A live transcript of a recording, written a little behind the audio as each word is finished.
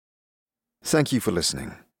Thank you for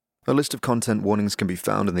listening. A list of content warnings can be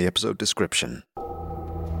found in the episode description.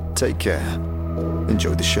 Take care.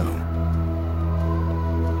 Enjoy the show.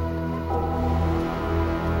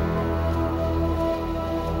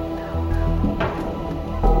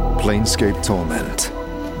 Planescape Torment,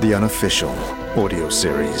 the unofficial audio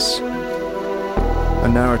series. A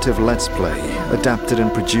narrative let's play adapted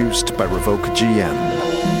and produced by Revoke GM.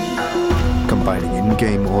 Combining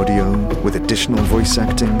in-game audio with additional voice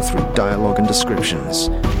acting through dialogue and descriptions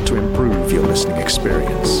to improve your listening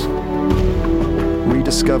experience.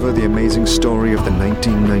 Rediscover the amazing story of the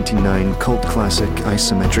 1999 cult classic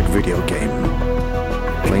isometric video game,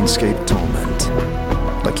 Planescape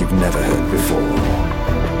Torment, like you've never heard before.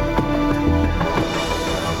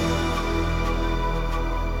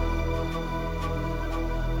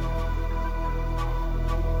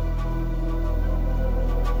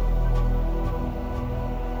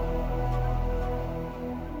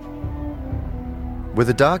 With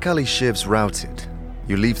the Dark Alley Shivs routed,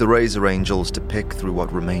 you leave the Razor Angels to pick through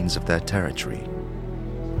what remains of their territory.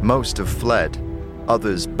 Most have fled,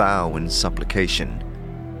 others bow in supplication.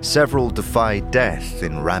 Several defy death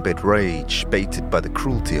in rabid rage, baited by the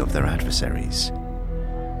cruelty of their adversaries.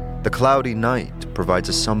 The cloudy night provides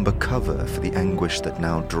a somber cover for the anguish that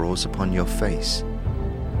now draws upon your face.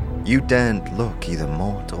 You daren't look either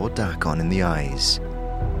Mort or Dakon in the eyes,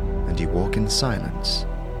 and you walk in silence.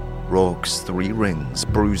 Rourke's 3 rings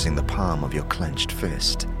bruising the palm of your clenched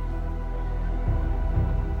fist.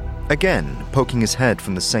 Again, poking his head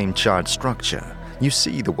from the same charred structure, you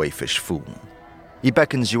see the wayfish fool. He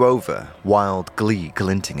beckons you over, wild glee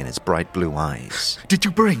glinting in his bright blue eyes. Did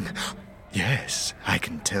you bring? Yes, I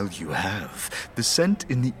can tell you have. The scent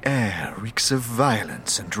in the air reeks of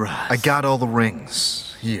violence and wrath. I got all the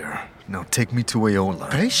rings. Here, now take me to Aola.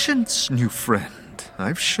 Patience, new friend.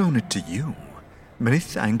 I've shown it to you. Many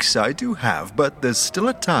thanks I do have, but there's still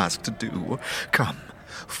a task to do. Come,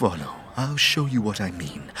 follow. I'll show you what I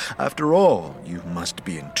mean. After all, you must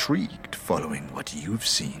be intrigued following what you've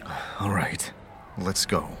seen. All right, let's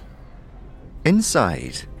go.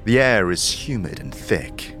 Inside, the air is humid and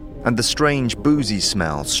thick, and the strange boozy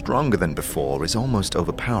smell, stronger than before, is almost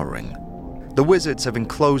overpowering. The wizards have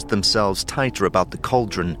enclosed themselves tighter about the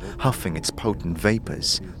cauldron, huffing its potent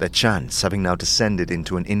vapors, their chants having now descended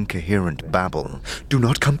into an incoherent babble. Do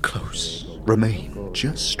not come close. Remain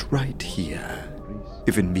just right here.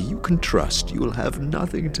 If in me you can trust, you will have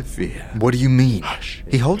nothing to fear. What do you mean? Hush.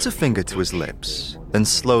 He holds a finger to his lips, then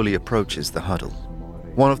slowly approaches the huddle.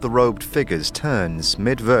 One of the robed figures turns,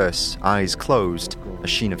 mid-verse, eyes closed, a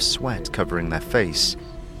sheen of sweat covering their face.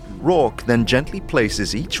 Rourke then gently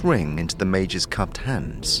places each ring into the mage's cupped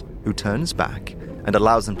hands, who turns back and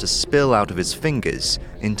allows them to spill out of his fingers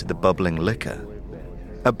into the bubbling liquor.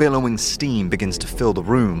 A billowing steam begins to fill the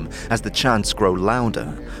room as the chants grow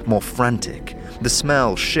louder, more frantic. The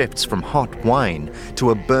smell shifts from hot wine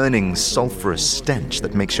to a burning, sulphurous stench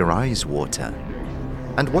that makes your eyes water.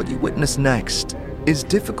 And what you witness next is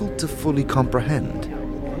difficult to fully comprehend.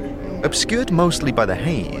 Obscured mostly by the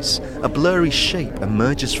haze, a blurry shape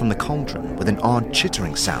emerges from the cauldron with an odd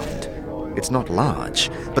chittering sound. It's not large,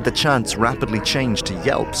 but the chants rapidly change to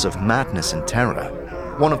yelps of madness and terror.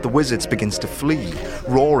 One of the wizards begins to flee,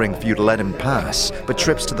 roaring for you to let him pass, but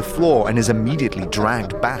trips to the floor and is immediately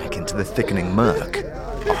dragged back into the thickening murk.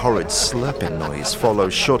 A horrid slurping noise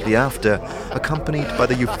follows shortly after, accompanied by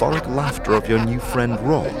the euphoric laughter of your new friend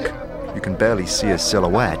Rourke. You can barely see his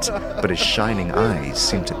silhouette, but his shining eyes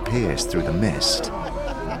seem to pierce through the mist.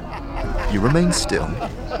 You remain still,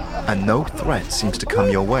 and no threat seems to come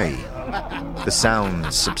your way. The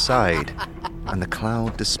sounds subside, and the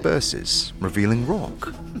cloud disperses, revealing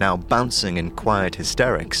Rourke, now bouncing in quiet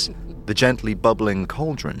hysterics, the gently bubbling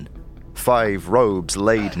cauldron, 5 robes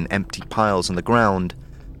laid in empty piles on the ground,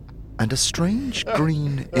 and a strange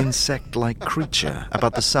green insect-like creature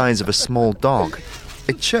about the size of a small dog.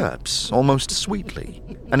 It chirps, almost sweetly,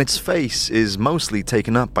 and its face is mostly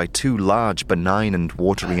taken up by 2 large, benign and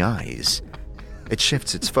watery eyes. It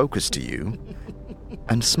shifts its focus to you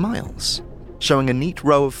and smiles, showing a neat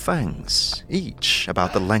row of fangs, each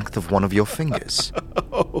about the length of one of your fingers.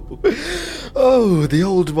 Oh, the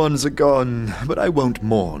old ones are gone, but I won't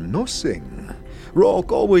mourn nor sing.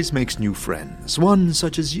 Rourke always makes new friends, one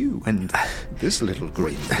such as you, and this little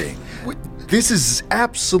green thing. This is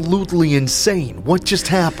absolutely insane. What just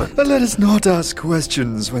happened? Let us not ask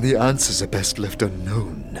questions when the answers are best left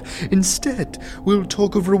unknown. Instead, we'll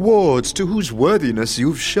talk of rewards to whose worthiness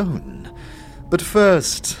you've shown. But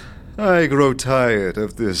first, I grow tired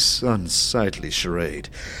of this unsightly charade.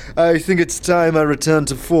 I think it's time I return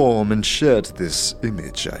to form and shed this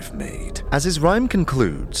image I've made. As his rhyme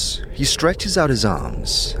concludes, he stretches out his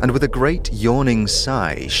arms, and with a great yawning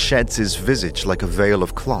sigh sheds his visage like a veil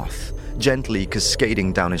of cloth, gently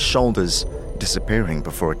cascading down his shoulders, disappearing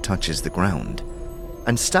before it touches the ground.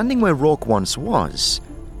 And standing where Rourke once was,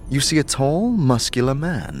 you see a tall, muscular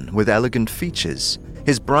man with elegant features,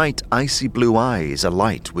 his bright, icy blue eyes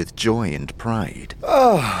alight with joy and pride.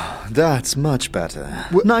 Oh, that's much better.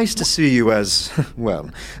 Nice to see you as, well,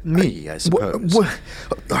 me, I suppose.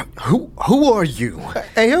 Who are you?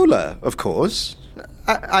 Aola, of course.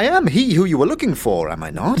 I am he who you were looking for, am I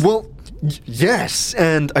not? Well, yes,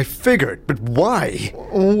 and I figured, but why?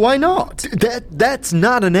 Why not? That's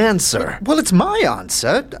not an answer. Well, it's my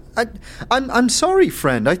answer. I'm sorry,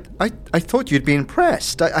 friend. I thought you'd be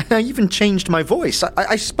impressed. I even changed my voice.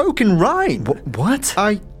 I spoke in rhyme. What?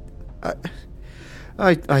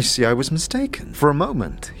 I see I was mistaken. For a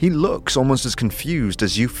moment, he looks almost as confused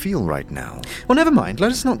as you feel right now. Well, never mind.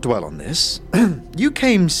 Let us not dwell on this. You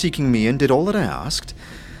came seeking me and did all that I asked.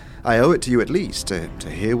 I owe it to you at least to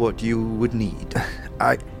hear what you would need.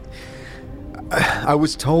 I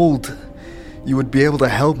was told you would be able to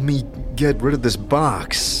help me get rid of this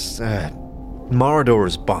box.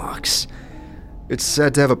 Morador's box. It's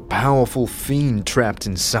said to have a powerful fiend trapped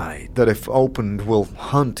inside that, if opened, will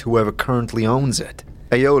hunt whoever currently owns it.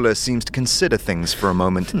 Aola seems to consider things for a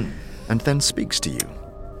moment, and then speaks to you.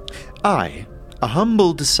 I, a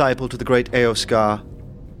humble disciple to the great Eoscar,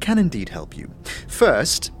 can indeed help you.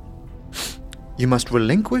 First, you must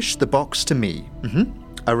relinquish the box to me.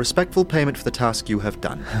 A respectful payment for the task you have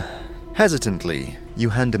done. Hesitantly, you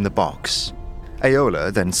hand him the box.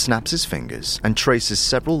 Aola then snaps his fingers and traces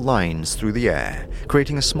several lines through the air,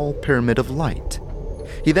 creating a small pyramid of light.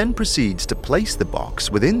 He then proceeds to place the box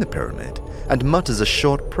within the pyramid and mutters a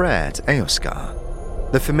short prayer to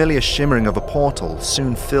Eoscar. The familiar shimmering of a portal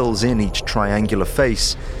soon fills in each triangular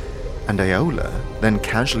face, and Aola then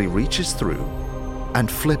casually reaches through and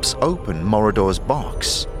flips open Morador's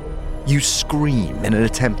box. You scream in an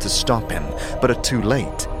attempt to stop him, but are too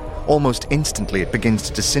late. Almost instantly, it begins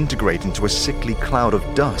to disintegrate into a sickly cloud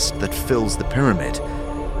of dust that fills the pyramid.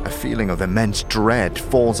 A feeling of immense dread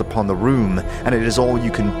falls upon the room, and it is all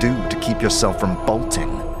you can do to keep yourself from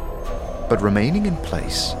bolting. But remaining in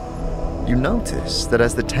place, you notice that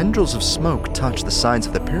as the tendrils of smoke touch the sides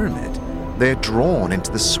of the pyramid, they are drawn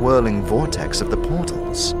into the swirling vortex of the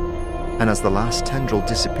portals. And as the last tendril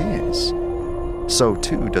disappears, so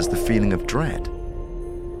too does the feeling of dread.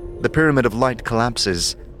 The pyramid of light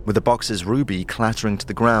collapses, with the box's ruby clattering to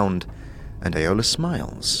the ground, and Aola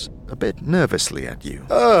smiles, a bit nervously at you.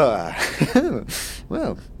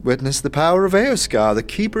 Well, witness the power of Eoscar, the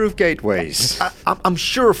keeper of gateways. I'm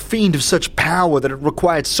sure a fiend of such power that it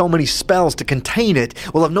required so many spells to contain it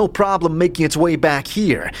will have no problem making its way back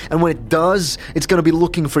here, and when it does, it's going to be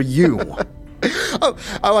looking for you. Oh,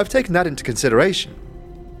 I've taken that into consideration.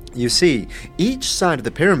 You see, each side of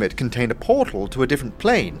the pyramid contained a portal to a different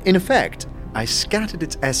plane. In effect, I scattered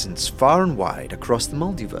its essence far and wide across the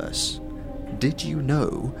multiverse. Did you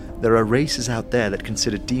know there are races out there that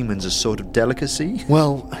consider demons a sort of delicacy?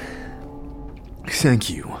 Well,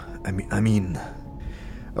 thank you. I mean,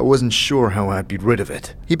 I wasn't sure how I'd be rid of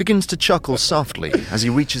it. He begins to chuckle softly as he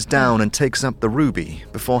reaches down and takes up the ruby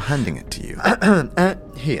before handing it to you.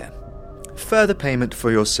 Here. Further payment for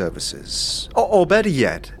your services. Or better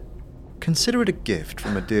yet, consider it a gift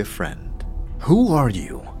from a dear friend. Who are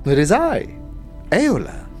you? It is I,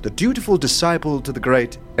 Aola, the dutiful disciple to the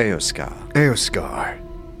great Eoscar. Eoscar.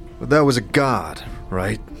 Well, that was a god,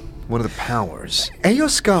 right? One of the powers.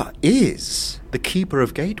 Eoscar is the keeper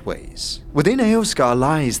of gateways. Within Eoscar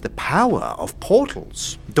lies the power of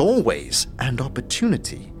portals, doorways, and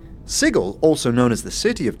opportunity. Sigil, also known as the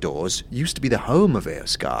City of Doors, used to be the home of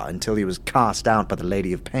Eoscar until he was cast out by the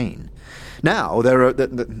Lady of Pain. Now, there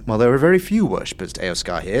are very few worshippers to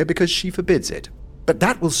Eoscar here because she forbids it. But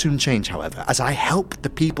that will soon change, however, as I help the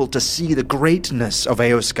people to see the greatness of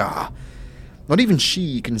Eoscar. Not even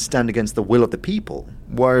she can stand against the will of the people.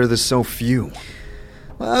 Why are there so few?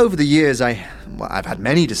 Well, over the years, I've had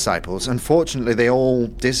many disciples. Unfortunately, they all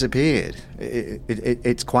disappeared.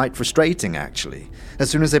 It's quite frustrating, actually.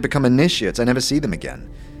 As soon as they become initiates, I never see them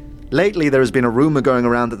again. Lately, there has been a rumor going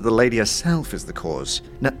around that the lady herself is the cause.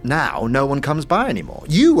 Now, no one comes by anymore.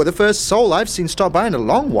 You are the first soul I've seen stop by in a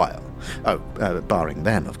long while. Barring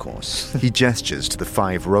them, of course. He gestures to the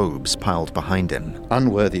 5 robes piled behind him.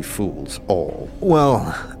 Unworthy fools, all.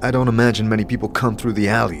 Well, I don't imagine many people come through the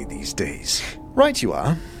alley these days. Right you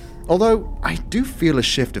are. Although, I do feel a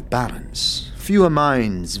shift of balance. Fewer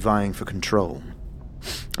minds vying for control.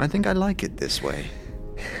 I think I like it this way.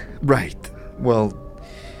 Right. Well,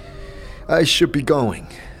 I should be going.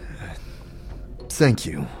 Thank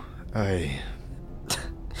you. I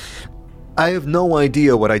have no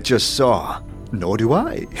idea what I just saw. Nor do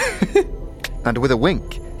I. And with a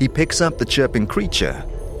wink, he picks up the chirping creature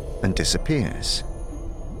and disappears.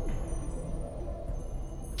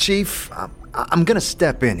 Chief, I'm gonna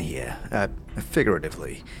step in here,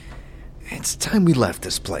 figuratively. It's time we left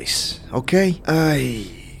this place, okay?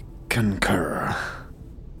 I concur.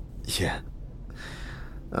 Yeah.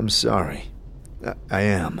 I'm sorry. I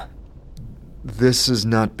am. This has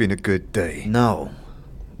not been a good day. No,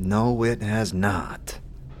 it has not.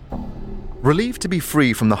 Relieved to be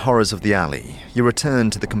free from the horrors of the alley, you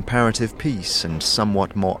return to the comparative peace and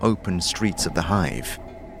somewhat more open streets of the Hive.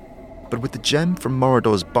 But with the gem from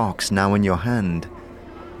Morador's box now in your hand,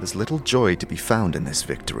 there's little joy to be found in this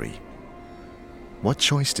victory. What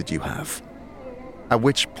choice did you have? At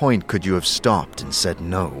which point could you have stopped and said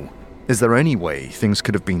no? Is there any way things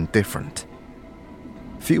could have been different?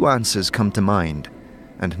 Few answers come to mind,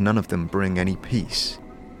 and none of them bring any peace.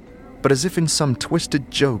 But as if in some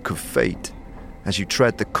twisted joke of fate, as you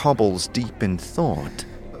tread the cobbles deep in thought,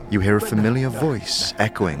 you hear a familiar voice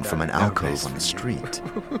echoing from an alcove on the street.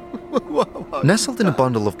 Nestled in a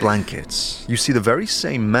bundle of blankets, you see the very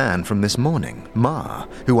same man from this morning, Ma,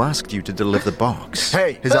 who asked you to deliver the box.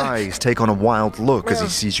 Hey! His eyes take on a wild look as he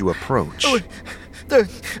sees you approach.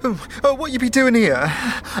 What you be doing here?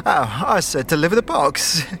 Oh, I said deliver the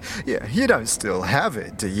box. Yeah, you don't still have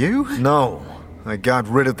it, do you? No, I got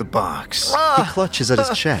rid of the box. He clutches at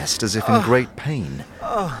his chest as if in great pain,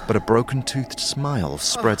 but a broken-toothed smile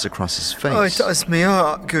spreads across his face. Oh, it does me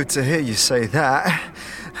heart good to hear you say that.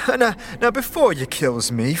 Now, before you kills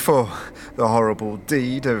me for the horrible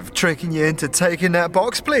deed of tricking you into taking that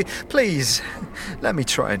box, please, let me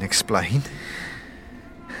try and explain.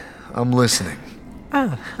 I'm listening.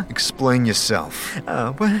 Explain yourself.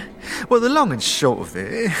 Well, the long and short of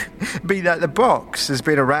it be that the box has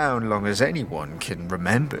been around long as anyone can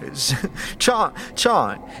remembers.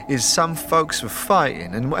 Chant is some folks were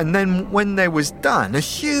fighting, and then when they was done, a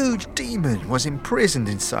huge demon was imprisoned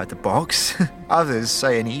inside the box. Others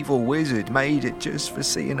say an evil wizard made it just for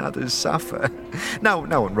seeing others suffer. No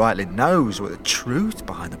one rightly knows what the truth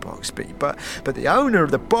behind the box be, but the owner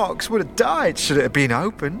of the box would have died should it have been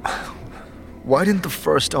open. Why didn't the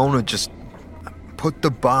first owner just put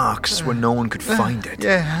the box where no one could find it?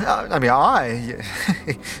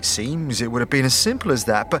 Yeah, seems it would have been as simple as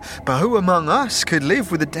that, but who among us could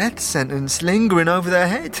live with a death sentence lingering over their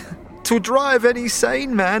head? 'Twill drive any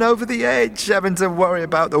sane man over the edge, having to worry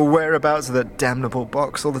about the whereabouts of the damnable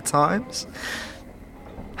box all the times.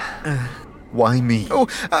 Why me?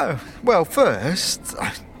 Well, first,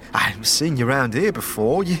 I haven't seen you around here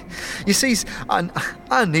before. You see,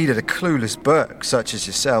 I needed a clueless Burke such as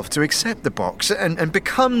yourself to accept the box and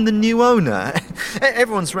become the new owner.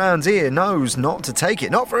 Everyone's round here knows not to take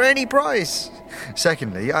it, not for any price.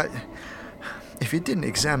 Secondly, if you didn't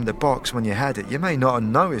examine the box when you had it, you may not have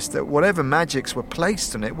noticed that whatever magics were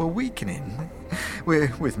placed on it were weakening.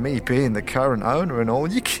 With me being the current owner and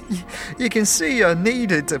all, you can see I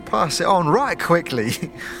needed to pass it on right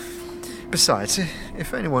quickly. Besides,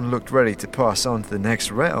 if anyone looked ready to pass on to the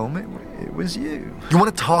next realm, it was you. You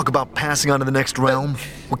want to talk about passing on to the next realm?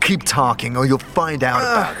 Well, keep talking or you'll find out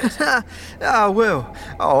about it. Well,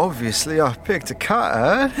 obviously I've picked a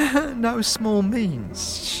cutter. No small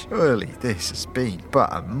means. Surely this has been but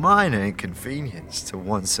a minor inconvenience to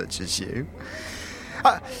one such as you.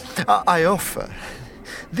 I offer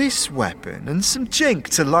this weapon and some jink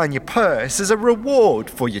to line your purse as a reward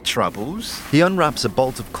for your troubles. He unwraps a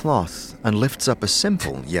bolt of cloth and lifts up a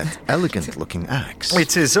simple yet elegant-looking axe.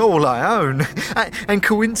 It is all I own, and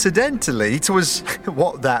coincidentally, 'twas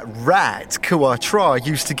what that rat Kuatra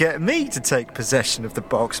used to get me to take possession of the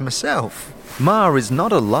box myself. Ma is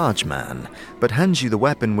not a large man, but hands you the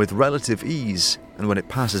weapon with relative ease, and when it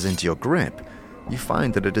passes into your grip, you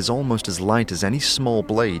find that it is almost as light as any small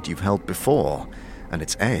blade you've held before, and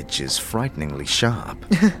its edge is frighteningly sharp.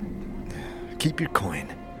 Keep your coin.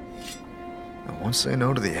 I won't say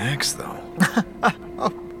no to the axe, though.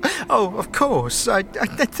 Oh, of course. I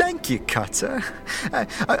thank you, Cutter.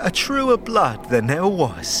 A truer blood than there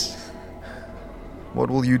was. What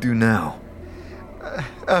will you do now?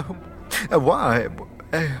 Why?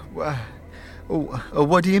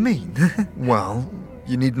 What do you mean? Well,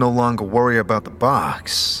 you need no longer worry about the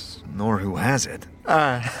box, nor who has it.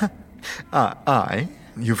 I?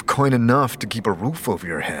 You've coin enough to keep a roof over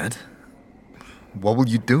your head. What will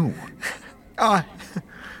you do?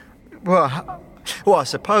 Well, I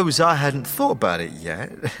suppose I hadn't thought about it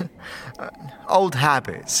yet. Old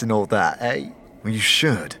habits and all that, eh? Well, you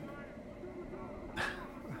should.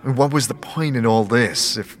 What was the point in all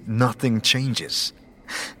this if nothing changes?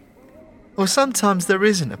 Well, sometimes there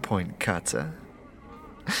isn't a point, Cutter.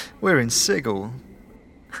 We're in Sigil.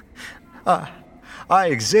 I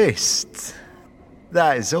exist.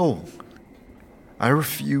 That is all. I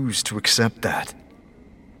refuse to accept that.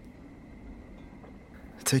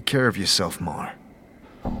 Take care of yourself, Mar.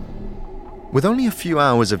 With only a few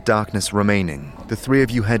hours of darkness remaining, the three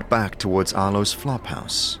of you head back towards Arlo's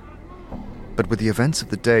flophouse. But with the events of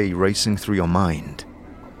the day racing through your mind,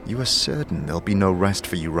 you are certain there'll be no rest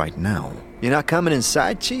for you right now. You're not coming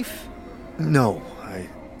inside, Chief? No,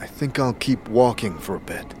 I think I'll keep walking for a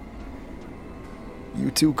bit.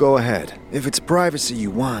 You two go ahead. If it's privacy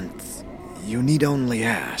you want, you need only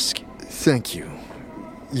ask. Thank you.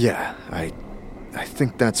 Yeah, I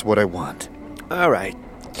think that's what I want. All right.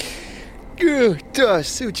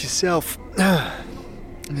 Suit yourself.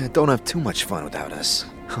 Don't have too much fun without us.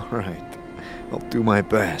 All right. I'll do my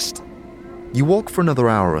best. You walk for another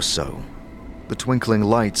hour or so, the twinkling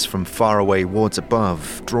lights from faraway wards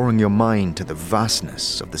above drawing your mind to the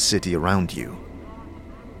vastness of the city around you.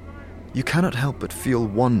 You cannot help but feel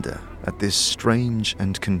wonder at this strange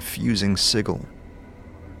and confusing Sigil.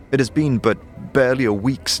 It has been but barely a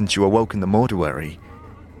week since you awoke in the mortuary,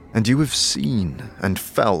 and you have seen and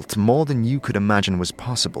felt more than you could imagine was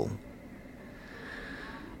possible.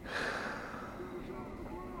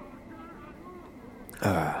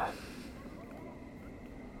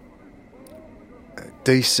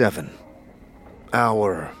 Day 7.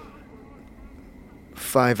 Hour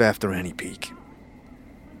 5 after any peak.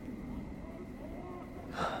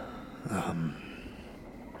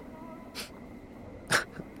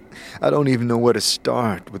 I don't even know where to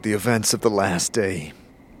start with the events of the last day.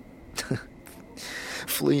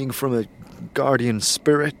 Fleeing from a guardian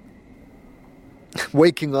spirit.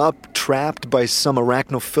 Waking up trapped by some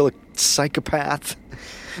arachnophilic psychopath.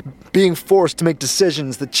 Being forced to make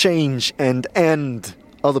decisions that change and end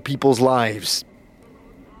other people's lives.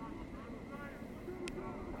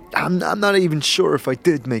 I'm not even sure if I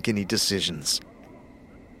did make any decisions.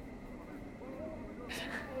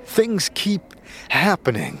 Things keep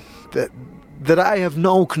happening that I have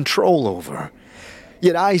no control over.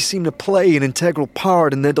 Yet I seem to play an integral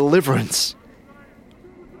part in their deliverance.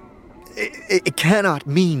 It cannot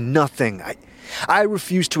mean nothing. I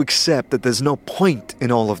refuse to accept that there's no point in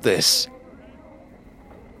all of this.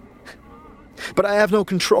 But I have no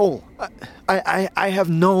control. I have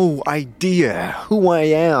no idea who I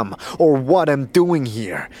am or what I'm doing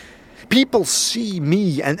here. People see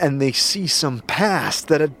me and they see some past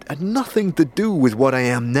that had nothing to do with what I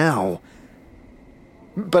am now.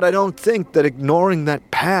 But I don't think that ignoring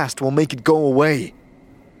that past will make it go away.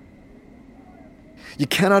 You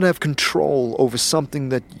cannot have control over something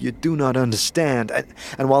that you do not understand,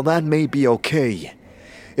 and while that may be okay,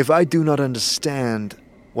 if I do not understand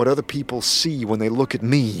what other people see when they look at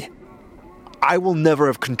me, I will never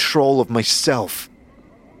have control of myself.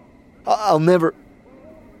 I'll never...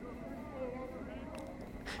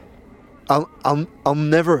 I'll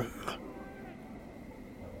never...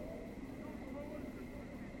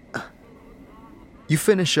 You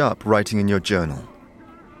finish up writing in your journal.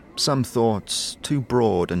 Some thoughts too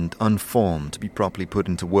broad and unformed to be properly put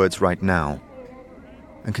into words right now,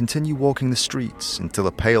 and continue walking the streets until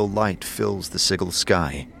a pale light fills the Sigil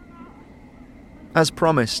sky. As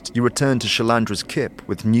promised, you return to Shalandra's Kip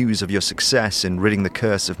with news of your success in ridding the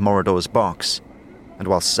curse of Morador's box, and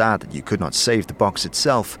while sad that you could not save the box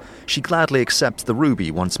itself, she gladly accepts the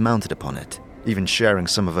ruby once mounted upon it, even sharing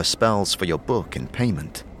some of her spells for your book in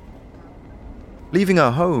payment. Leaving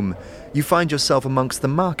her home, you find yourself amongst the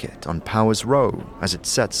market on Powers Row as it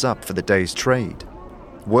sets up for the day's trade.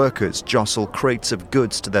 Workers jostle crates of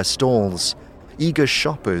goods to their stalls. Eager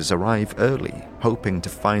shoppers arrive early, hoping to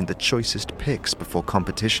find the choicest picks before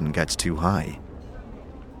competition gets too high.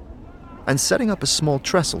 And setting up a small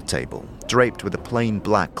trestle table, draped with a plain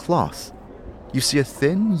black cloth, you see a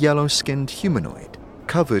thin, yellow-skinned humanoid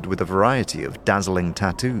covered with a variety of dazzling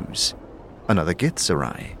tattoos. Another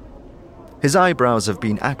Githzerai. His eyebrows have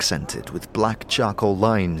been accented with black charcoal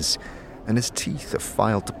lines, and his teeth are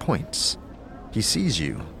filed to points. He sees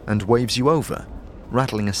you and waves you over,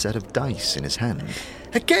 rattling a set of dice in his hand.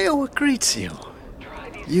 Hekeo greets you.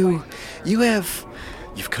 You've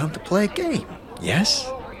come to play a game,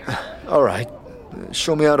 yes? All right,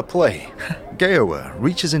 show me how to play. Geowa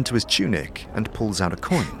reaches into his tunic and pulls out a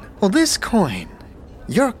coin. Well, this coin,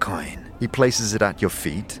 your coin. He places it at your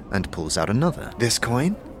feet and pulls out another. This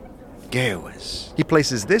coin? Geowa's. He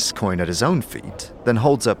places this coin at his own feet, then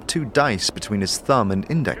holds up 2 dice between his thumb and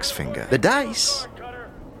index finger. The dice?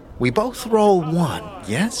 We both roll 1,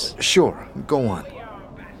 yes? Sure, go on.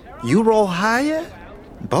 You roll higher?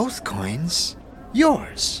 Both coins.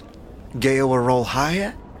 Yours. Geowa roll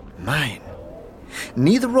higher? Mine.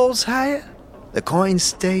 Neither rolls higher? The coin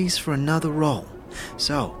stays for another roll.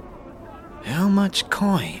 So, how much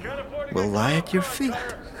coin will lie at your feet?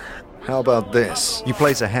 How about this? You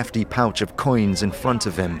place a hefty pouch of coins in front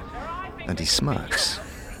of him, and he smirks.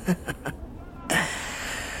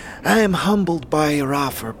 I am humbled by your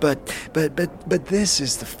offer, but this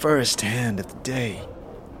is the first hand of the day.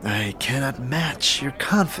 I cannot match your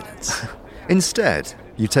confidence. Instead,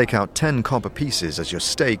 you take out 10 copper pieces as your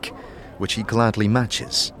stake, which he gladly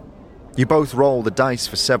matches. You both roll the dice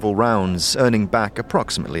for several rounds, earning back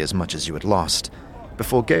approximately as much as you had lost,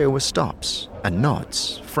 before Geowa stops and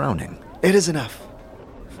nods, frowning. It is enough.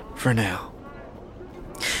 For now.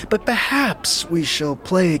 But perhaps we shall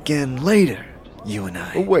play again later, you and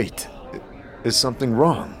I. Oh, wait. Is something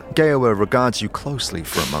wrong? Geowa regards you closely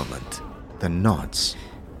for a moment, then nods.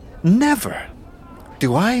 Never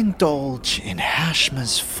do I indulge in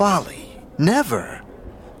Hashma's folly. Never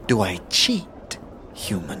do I cheat,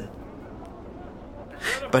 human.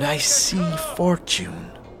 But I see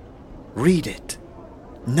fortune, read it,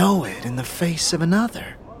 know it in the face of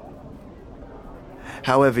another.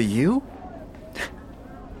 However, you?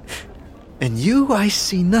 In you I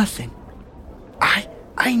see nothing.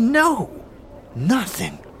 I know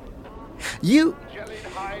nothing. You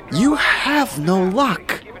have no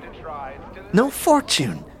luck, no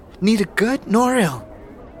fortune, neither good nor ill.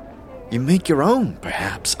 You make your own,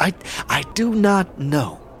 perhaps. I do not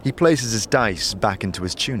know. He places his dice back into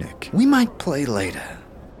his tunic. We might play later,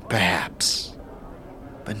 perhaps.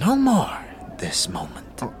 But no more this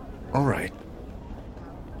moment. Oh, all right.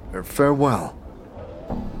 Farewell.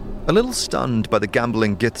 A little stunned by the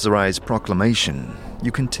gambling Githzerai's proclamation,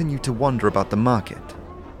 you continue to wonder about the market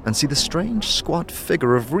and see the strange squat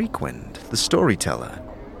figure of Reekwind, the storyteller.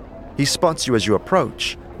 He spots you as you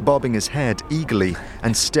approach, bobbing his head eagerly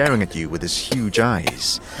and staring at you with his huge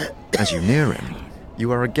eyes. As you near him,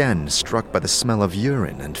 you are again struck by the smell of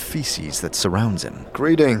urine and feces that surrounds him.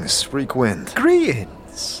 Greetings, Reekwind.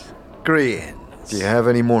 Greetings. Do you have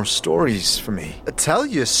any more stories for me? Tell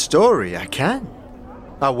you a story, I can.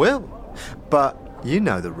 I will. But you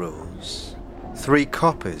know the rules. 3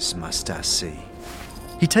 coppers must I see.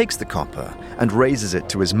 He takes the copper and raises it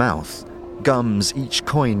to his mouth, gums each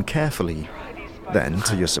coin carefully, then,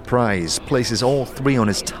 to your surprise, places all 3 on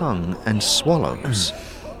his tongue and swallows.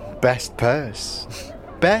 Best purse.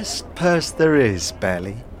 Best purse there is,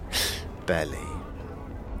 Belly.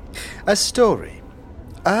 A story.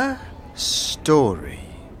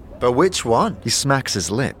 But which one? He smacks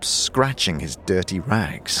his lips, scratching his dirty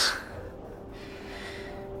rags.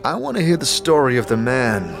 I want to hear the story of the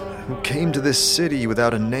man who came to this city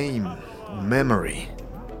without a name, memory,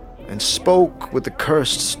 and spoke with the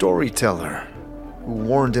cursed storyteller who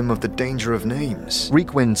warned him of the danger of names.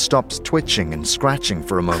 Reekwind stops twitching and scratching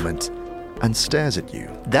for a moment and stares at you.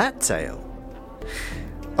 That tale?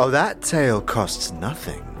 Oh, that tale costs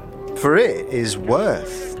nothing, for it is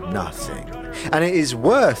worth nothing. And it is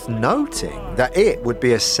worth noting that it would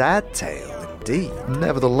be a sad tale indeed.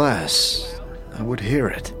 Nevertheless, I would hear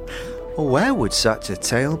it. Where would such a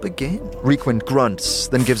tale begin? Reekwind grunts,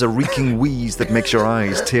 then gives a reeking wheeze that makes your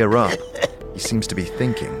eyes tear up. He seems to be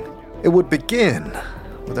thinking. It would begin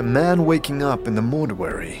with a man waking up in the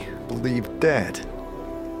mortuary, believed dead.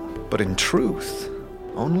 But in truth,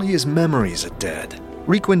 only his memories are dead.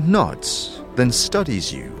 Reekwind nods, then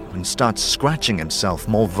studies you and starts scratching himself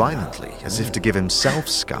more violently, as if to give himself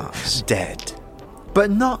scars. Dead,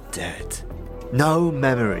 but not dead. No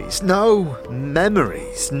memories, no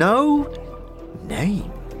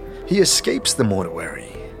name. He escapes the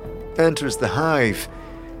mortuary, enters the hive,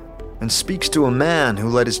 and speaks to a man who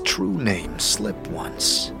let his true name slip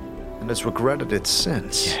once, and has regretted it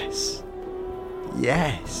since.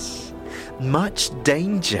 Yes. Much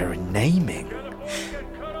danger in naming.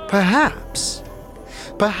 Perhaps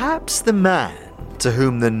the man to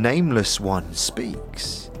whom the nameless one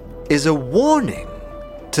speaks is a warning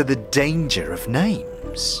to the danger of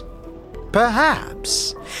names.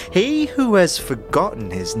 Perhaps he who has forgotten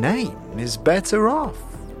his name is better off.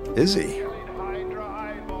 Is he?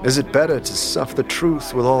 Is it better to suffer the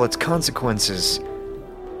truth with all its consequences?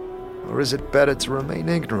 Or is it better to remain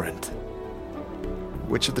ignorant?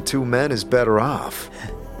 Which of the 2 men is better off?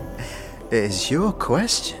 It is your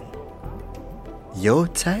question. Your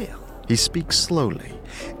tale. He speaks slowly.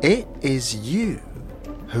 It is you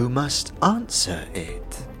who must answer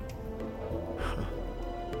it.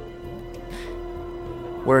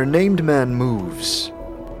 Where a named man moves,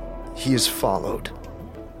 he is followed.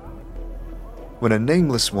 When a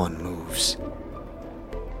nameless one moves,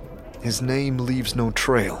 his name leaves no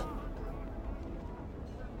trail.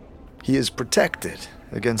 He is protected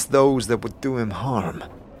against those that would do him harm,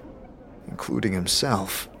 including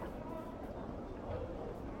himself.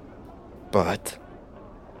 But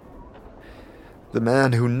the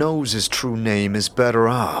man who knows his true name is better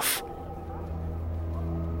off,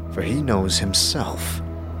 for he knows himself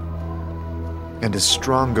and is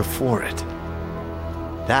stronger for it.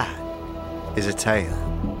 That is a tale.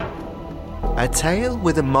 A tale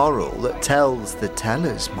with a moral that tells the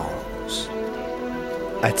teller's morals.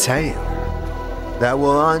 A tale that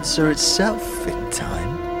will answer itself in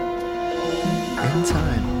time. In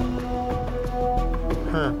time.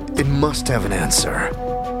 It must have an answer.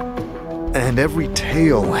 And every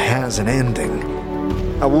tale has an ending.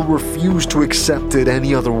 I will refuse to accept it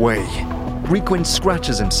any other way. Requin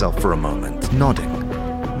scratches himself for a moment, nodding,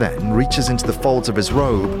 then reaches into the folds of his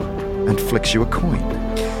robe and flicks you a coin.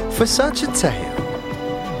 For such a tale,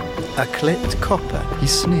 a clipped copper, he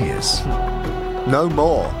sneers. No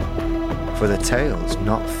more, for the tale's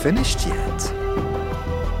not finished yet.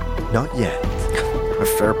 Not yet. A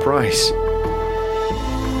fair price.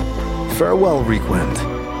 Farewell, Requind.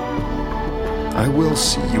 I will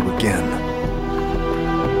see you again.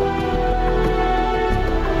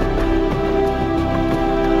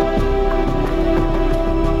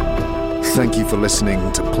 Thank you for listening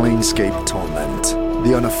to Planescape Torment,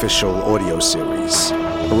 the unofficial audio series,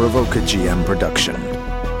 a Revoker GM production.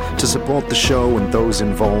 To support the show and those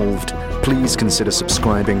involved, please consider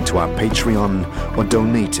subscribing to our Patreon or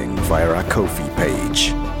donating via our Ko-fi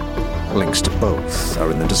page. Links to both are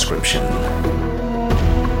in the description.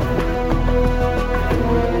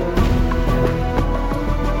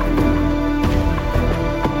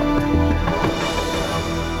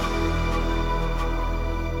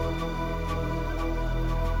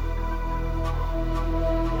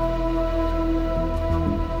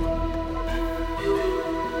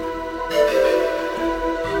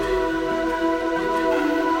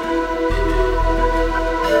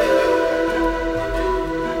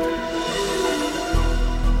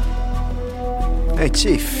 Hey,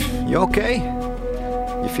 Chief, you okay?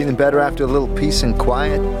 You feeling better after a little peace and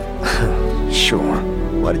quiet? Sure.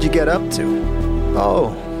 What did you get up to?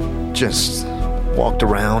 Oh, just walked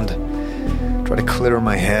around, tried to clear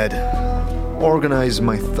my head, organize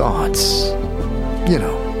my thoughts. You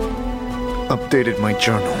know, updated my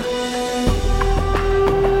journal.